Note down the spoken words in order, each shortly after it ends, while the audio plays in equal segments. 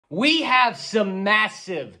We have some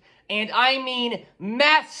massive, and I mean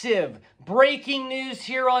massive, breaking news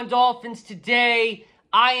here on Dolphins Today.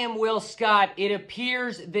 I am Will Scott. It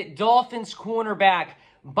appears that Dolphins cornerback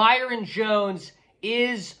Byron Jones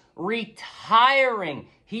is retiring.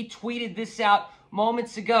 He tweeted this out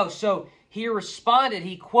moments ago. So he responded,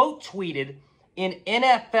 he quote tweeted an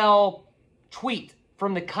NFL tweet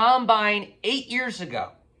from the Combine 8 years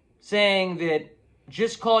ago saying that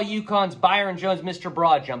just call UConn's Byron Jones Mr.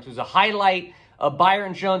 Broad Jumps. It was a highlight of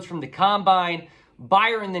Byron Jones from the Combine.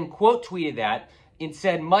 Byron then quote tweeted that and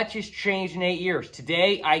said, "Much has changed in 8 years.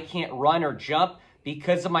 Today, I can't run or jump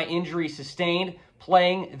because of my injury sustained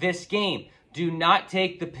playing this game. Do not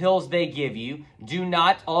take the pills they give you. Do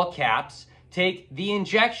not, all caps, take the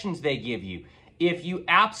injections they give you. If you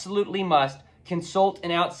absolutely must, consult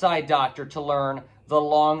an outside doctor to learn the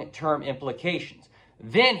long-term implications."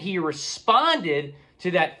 Then he responded to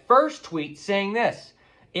that first tweet saying this: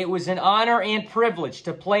 "It was an honor and privilege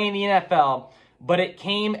to play in the NFL, but it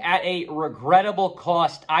came at a regrettable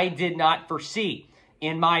cost I did not foresee.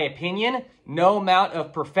 In my opinion, no amount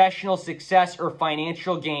of professional success or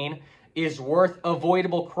financial gain is worth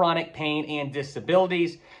avoidable chronic pain and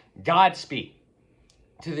disabilities. Godspeed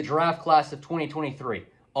to the draft class of 2023.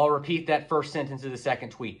 I'll repeat that first sentence of the second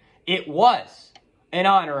tweet. It was an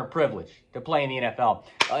honor and privilege to play in the NFL.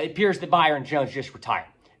 It appears that Byron Jones just retired.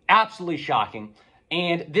 Absolutely shocking.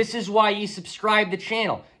 And this is why you subscribe to the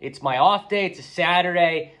channel. It's my off day. It's a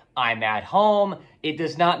Saturday. I'm at home. It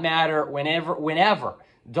does not matter. Whenever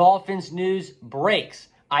Dolphins news breaks,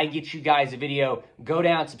 I get you guys a video. Go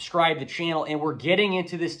down, subscribe to the channel. And we're getting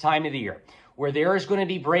into this time of the year where there is going to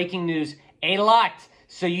be breaking news a lot.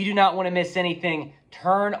 So you do not want to miss anything.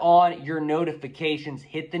 Turn on your notifications.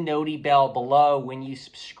 Hit the noti bell below when you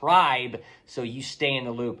subscribe so you stay in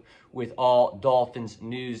the loop with all Dolphins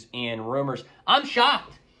news and rumors. I'm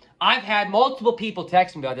shocked. I've had multiple people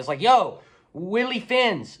text me about this. Like, yo, Willie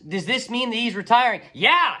Fins, does this mean that he's retiring?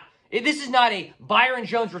 Yeah. This is not a Byron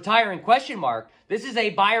Jones retiring question mark. This is a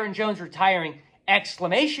Byron Jones retiring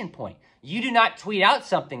exclamation point. You do not tweet out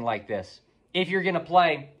something like this if you're going to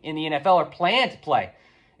play in the NFL or plan to play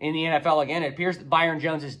in the NFL again. It appears that Byron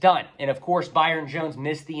Jones is done. And of course, Byron Jones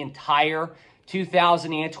missed the entire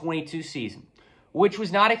 2022 season, which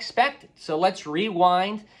was not expected. So let's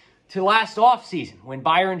rewind to last offseason when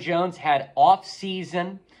Byron Jones had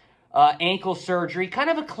offseason ankle surgery, kind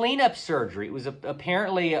of a cleanup surgery. It was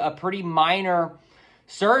apparently a pretty minor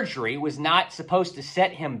surgery. It was not supposed to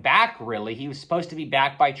set him back, really. He was supposed to be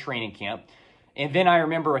back by training camp. And then I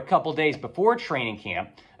remember a couple days before training camp,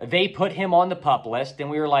 they put him on the PUP list, and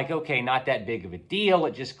we were like, okay, not that big of a deal.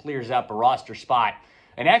 It just clears up a roster spot,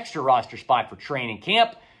 an extra roster spot for training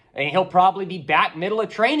camp, and he'll probably be back middle of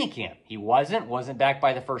training camp. He wasn't back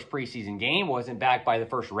by the first preseason game, wasn't back by the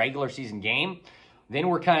first regular season game. Then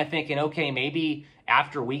we're kind of thinking, okay, maybe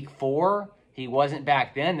after week 4, he wasn't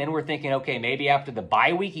back then. Then we're thinking, okay, maybe after the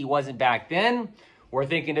bye week, he wasn't back then. We're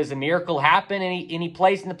thinking, does a miracle happen and he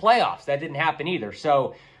plays in the playoffs? That didn't happen either.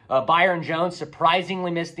 So Byron Jones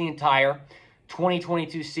surprisingly missed the entire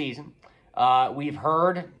 2022 season. We've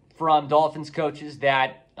heard from Dolphins coaches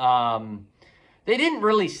that they didn't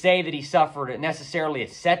really say that he suffered necessarily a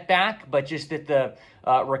setback, but just that the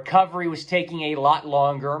recovery was taking a lot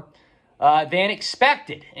longer than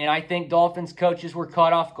expected. And I think Dolphins coaches were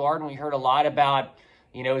caught off guard, and we heard a lot about,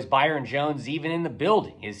 is Byron Jones even in the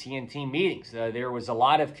building? Is he in team meetings? There was a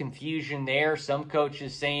lot of confusion there. Some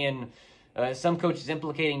coaches saying, some coaches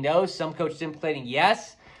implicating no, some coaches implicating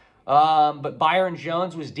yes. But Byron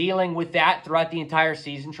Jones was dealing with that throughout the entire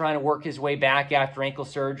season, trying to work his way back after ankle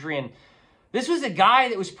surgery. And this was a guy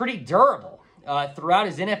that was pretty durable throughout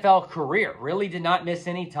his NFL career. Really did not miss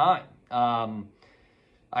any time.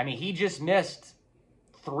 He just missed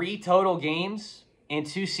 3 total games in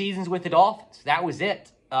 2 seasons with the Dolphins. That was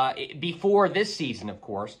it. Before this season, of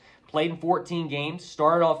course, played in 14 games,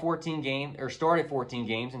 started 14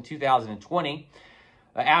 games in 2020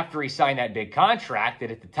 after he signed that big contract that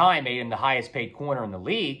at the time made him the highest paid corner in the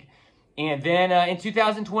league. And then in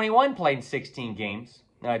 2021, played in 16 games,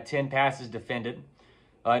 10 passes defended,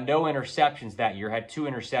 no interceptions that year, had 2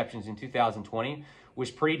 interceptions in 2020, was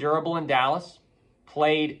pretty durable in Dallas,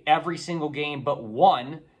 played every single game but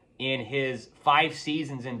 1 in his 5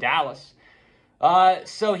 seasons in Dallas.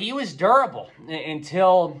 So he was durable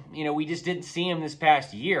until, we just didn't see him this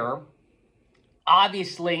past year.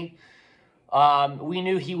 Obviously, we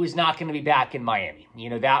knew he was not going to be back in Miami.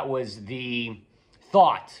 That was the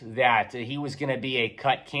thought, that he was going to be a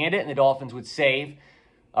cut candidate and the Dolphins would save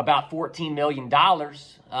about $14 million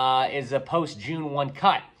as a post-June 1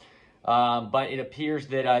 cut. But it appears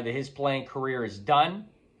that his playing career is done.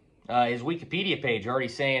 his Wikipedia page already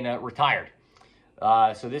saying retired.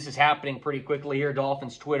 So this is happening pretty quickly here.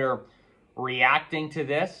 Dolphins Twitter reacting to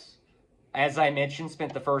this. As I mentioned,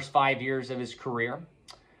 spent the first 5 years of his career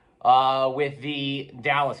with the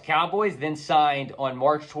Dallas Cowboys, then signed on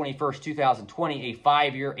March 21st, 2020, a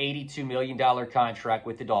 5-year, $82 million contract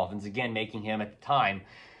with the Dolphins, again making him at the time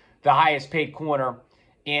the highest paid corner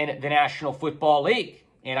in the National Football League.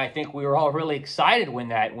 And I think we were all really excited when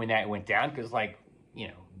that went down, because, like, you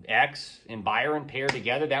know, X and Byron paired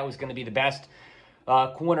together, that was going to be the best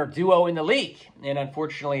corner duo in the league. And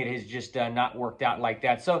unfortunately, it has just not worked out like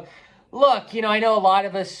that. So, look, you know, I know a lot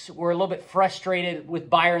of us were a little bit frustrated with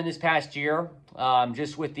Byron this past year,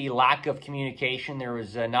 just with the lack of communication. There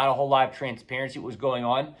was not a whole lot of transparency what was going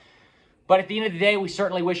on. But at the end of the day, we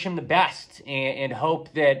certainly wish him the best and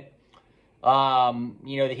hope that,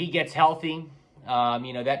 you know, that he gets healthy.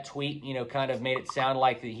 You know, that tweet, you know, kind of made it sound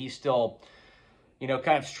like that he's still, you know,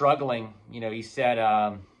 kind of struggling. You know, he said,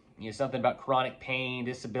 you know, something about chronic pain,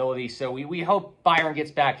 disability. So we hope Byron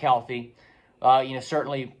gets back healthy. You know,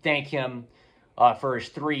 certainly thank him for his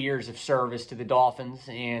 3 years of service to the Dolphins,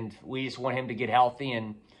 and we just want him to get healthy.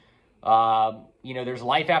 And, you know, there's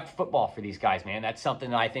life after football for these guys, man. That's something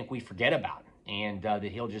that I think we forget about, and that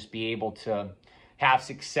he'll just be able to have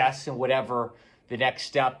success in whatever the next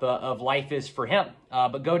step of life is for him.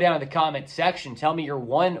 But go down to the comment section. Tell me your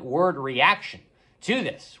one-word reaction to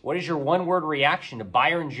this. What is your one-word reaction to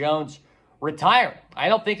Byron Jones retiring? I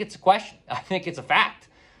don't think it's a question. I think it's a fact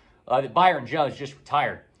that Byron Jones just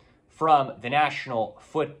retired from the National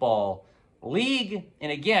Football League.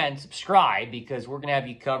 And again, subscribe, because we're going to have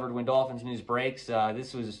you covered when Dolphins news breaks.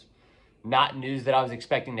 This was not news that I was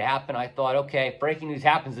expecting to happen. I thought, okay, if breaking news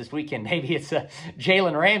happens this weekend, maybe it's a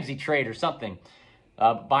Jalen Ramsey trade or something.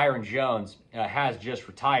 Byron Jones has just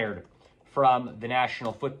retired from the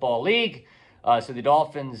National Football League. So the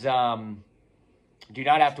Dolphins do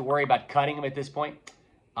not have to worry about cutting him at this point.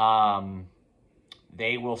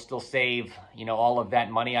 They will still save, you know, all of that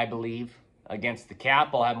money, I believe, against the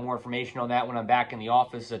cap. I'll have more information on that when I'm back in the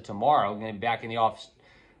office tomorrow. I'm going to be back in the office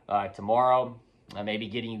tomorrow. Maybe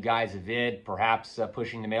getting you guys a vid, perhaps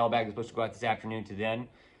pushing the mailbag. It's supposed to go out this afternoon to then.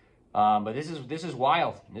 But this is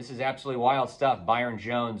wild. This is absolutely wild stuff. Byron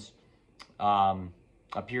Jones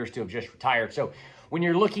appears to have just retired. So when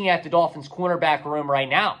you're looking at the Dolphins cornerback room right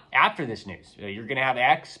now, after this news, you're going to have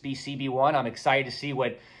X be CB1. I'm excited to see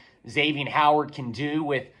what Xavier Howard can do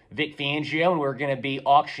with Vic Fangio, and we're going to be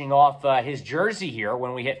auctioning off his jersey here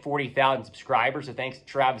when we hit 40,000 subscribers. So thanks to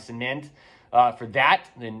Travis and Mint for that.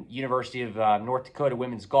 The University of North Dakota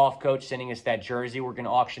women's golf coach sending us that jersey. We're going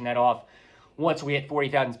to auction that off once we hit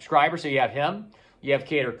 40,000 subscribers. So you have him. You have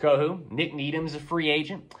Kader Kohu. Nick Needham's a free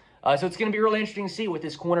agent. So it's going to be really interesting to see what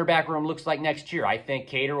this cornerback room looks like next year. I think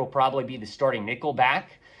Kader will probably be the starting nickel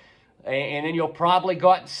back. And then you'll probably go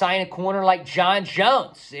out and sign a corner like John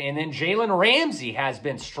Jones. And then Jalen Ramsey has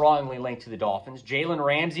been strongly linked to the Dolphins. Jalen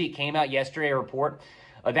Ramsey, it came out yesterday, a report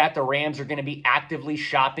that the Rams are going to be actively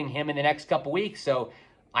shopping him in the next couple weeks. So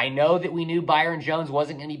I know that we knew Byron Jones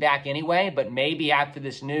wasn't going to be back anyway, but maybe after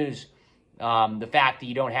this news, the fact that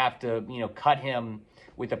you don't have to, you know, cut him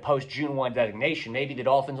with a post-June 1 designation, maybe the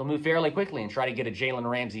Dolphins will move fairly quickly and try to get a Jalen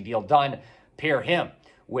Ramsey deal done, pair him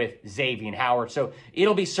with Xavier Howard. So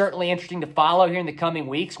it'll be certainly interesting to follow here in the coming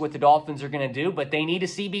weeks what the Dolphins are going to do, but they need a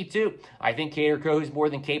CB2. I think Kader Kohu is more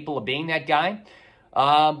than capable of being that guy.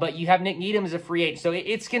 But you have Nick Needham as a free agent. So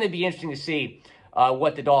it's going to be interesting to see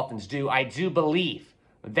what the Dolphins do. I do believe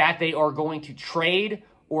that they are going to trade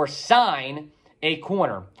or sign a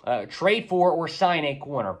corner, trade for or sign a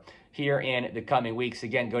corner here in the coming weeks.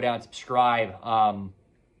 Again, go down and subscribe.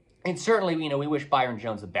 And certainly, you know, we wish Byron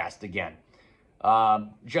Jones the best again.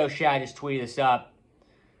 Joe Shad just tweeted this up.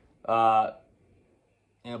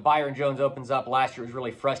 You know, Byron Jones opens up. Last year was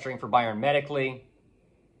really frustrating for Byron medically.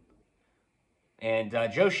 And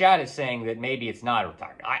Joe Shad is saying that maybe it's not a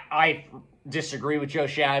retirement. I disagree with Joe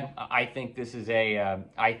Shad. I think this is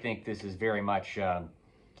I think this is very much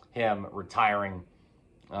him retiring.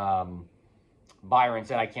 Byron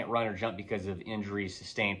said, I can't run or jump because of injuries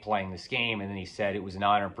sustained playing this game. And then he said it was an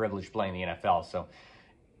honor and privilege playing the NFL. So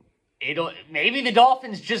maybe the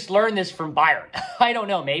Dolphins just learned this from Byron. I don't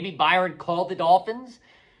know. Maybe Byron called the Dolphins,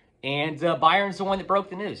 and Byron's the one that broke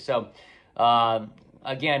the news. So,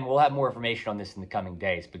 again, we'll have more information on this in the coming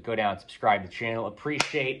days. But go down and subscribe to the channel.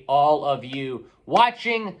 Appreciate all of you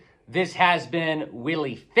watching. This has been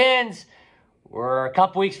Willie Fins. We're a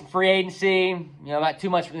couple weeks from free agency. You know, about 2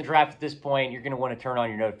 months from the draft at this point. You're going to want to turn on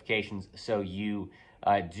your notifications so you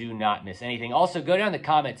do not miss anything. Also, go down in the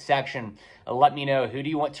comment section. Let me know, who do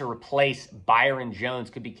you want to replace Byron Jones?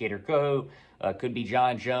 Could be Kader Kohu, Could be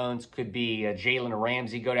John Jones, could be Jalen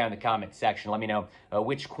Ramsey. Go down in the comment section. Let me know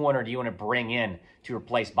which corner do you want to bring in to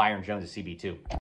replace Byron Jones at CB2.